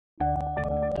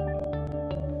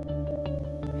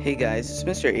Hey guys, it's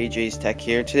Mr. AJ's Tech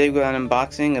here. Today we got an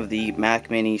unboxing of the Mac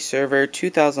Mini Server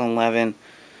 2011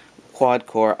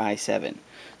 quad-core i7.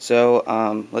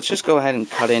 So let's just go ahead and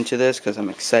cut into this because I'm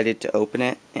excited to open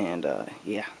it, and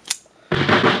yeah.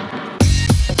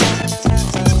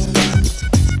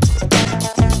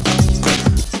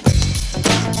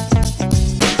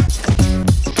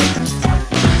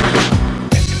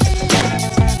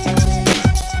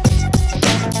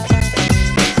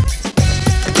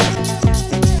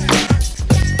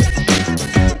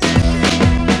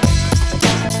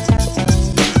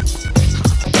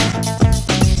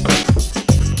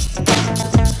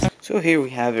 So here we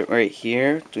have it right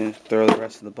here. Gonna throw the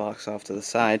rest of the box off to the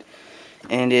side.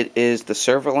 And it is the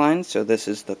server line. So this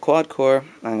is the quad core.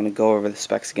 I'm going to go over the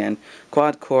specs again.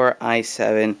 Quad core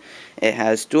i7. It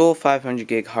has dual 500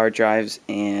 gig hard drives,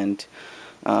 and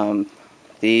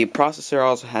the processor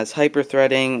also has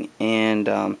hyper-threading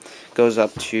and goes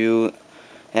up to,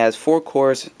 it has 4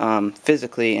 cores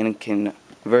physically, and it can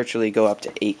virtually go up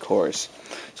to 8 cores.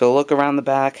 So look around the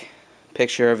back,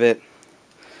 picture of it.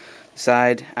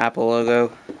 Side, Apple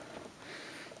logo,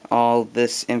 all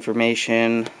this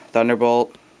information,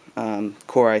 Thunderbolt,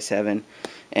 Core i7,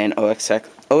 and OS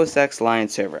X Lion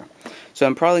server. So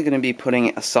I'm probably going to be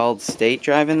putting a solid state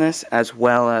drive in this, as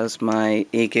well as my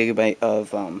 8GB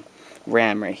of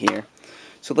RAM right here.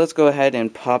 So let's go ahead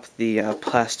and pop the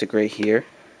plastic right here,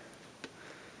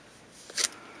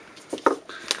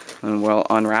 and we'll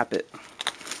unwrap it.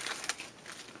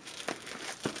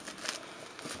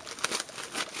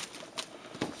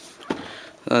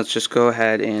 Let's just go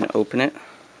ahead and open it.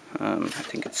 I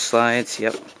think it slides,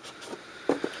 yep.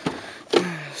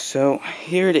 So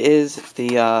here it is,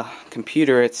 the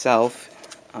computer itself.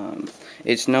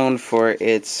 It's known for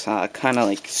its kind of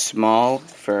like small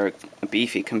for a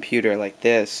beefy computer like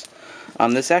this.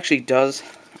 This actually does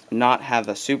not have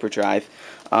a super drive,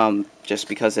 just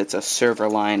because it's a server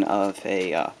line of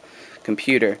a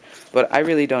computer, but I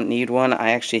really don't need one.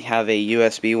 I actually have a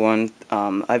USB one.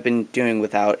 I've been doing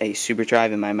without a super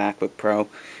drive in my MacBook Pro,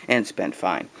 and it's been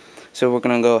fine. So we're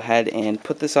gonna go ahead and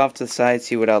put this off to the side,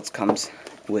 see what else comes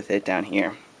with it down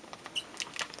here.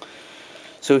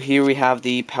 So here we have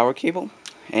the power cable,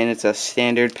 and it's a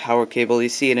standard power cable. You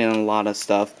see it in a lot of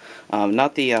stuff.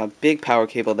 Not the big power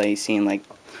cable that you see in like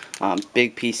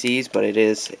big PCs, but it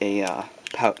is a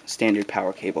standard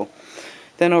power cable.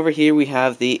 Then over here we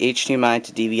have the HDMI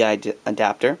to DVI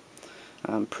adapter.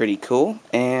 Pretty cool.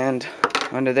 And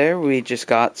under there we just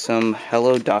got some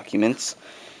hello documents,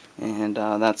 and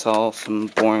that's all some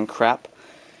boring crap.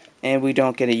 And we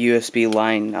don't get a USB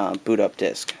line boot up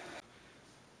disk.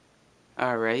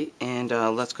 Alright, and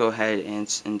let's go ahead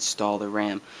and install the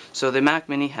RAM. So the Mac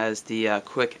Mini has the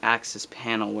quick access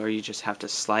panel where you just have to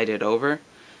slide it over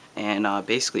and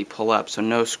basically pull up. So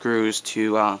no screws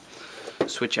to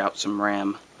switch out some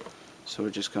RAM. So we're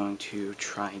just going to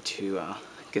try to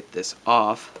get this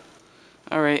off.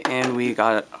 Alright, and we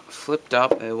got it flipped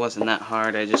up. It wasn't that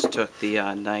hard. I just took the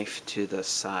knife to the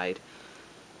side,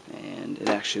 and it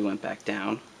actually went back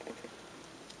down.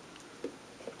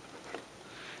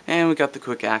 And we got the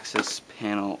quick access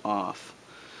panel off.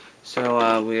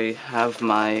 So we have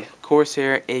my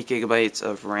Corsair 8GB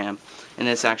of RAM, and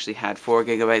this actually had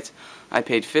 4GB. I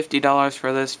paid $50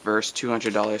 for this versus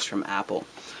 $200 from Apple.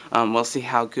 We'll see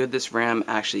how good this RAM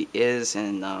actually is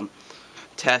and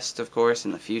test, of course,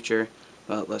 in the future.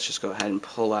 But let's just go ahead and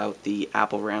pull out the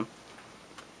Apple RAM.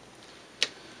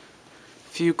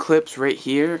 Few clips right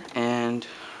here and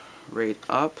right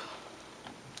up.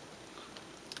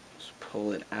 Just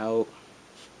pull it out.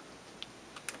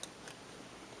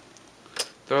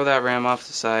 Throw that RAM off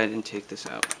the side and take this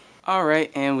out.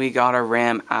 Alright, and we got our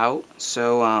RAM out.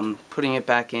 So putting it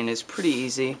back in is pretty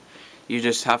easy. You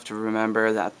just have to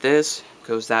remember that this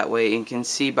goes that way, and you can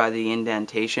see by the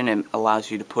indentation it allows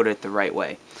you to put it the right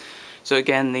way. So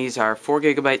again, these are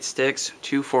 4GB sticks,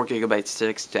 2 4GB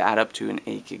sticks to add up to an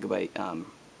 8GB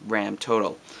RAM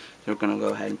total. So we're going to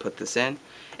go ahead and put this in.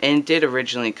 And it did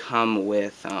originally come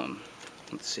with,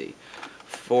 let's see,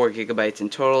 4GB in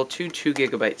total, 2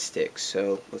 2GB sticks.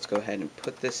 So let's go ahead and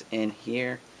put this in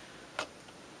here.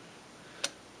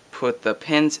 Put the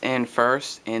pins in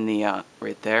first in the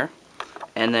right there,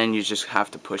 and then you just have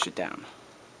to push it down,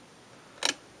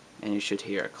 and you should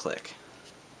hear a click.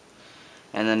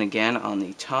 And then again on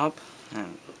the top,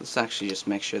 and let's actually just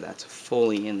make sure that's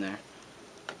fully in there,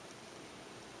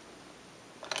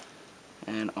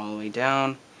 and all the way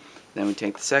down. Then we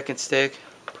take the second stick,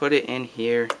 put it in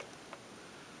here,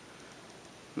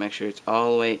 make sure it's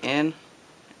all the way in,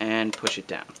 and push it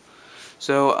down.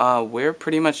 So we're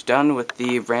pretty much done with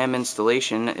the RAM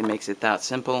installation. It makes it that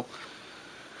simple.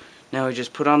 Now we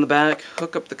just put on the back,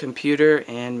 hook up the computer,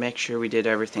 and make sure we did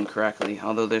everything correctly,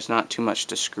 although there's not too much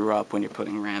to screw up when you're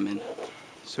putting RAM in.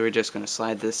 So we're just going to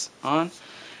slide this on,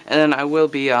 and then I will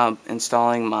be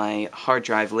installing my hard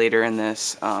drive later in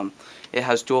this. It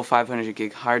has dual 500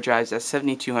 gig hard drives at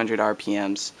 7200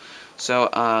 RPMs. So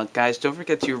guys, don't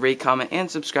forget to rate, comment,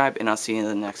 and subscribe, and I'll see you in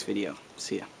the next video.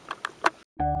 See ya.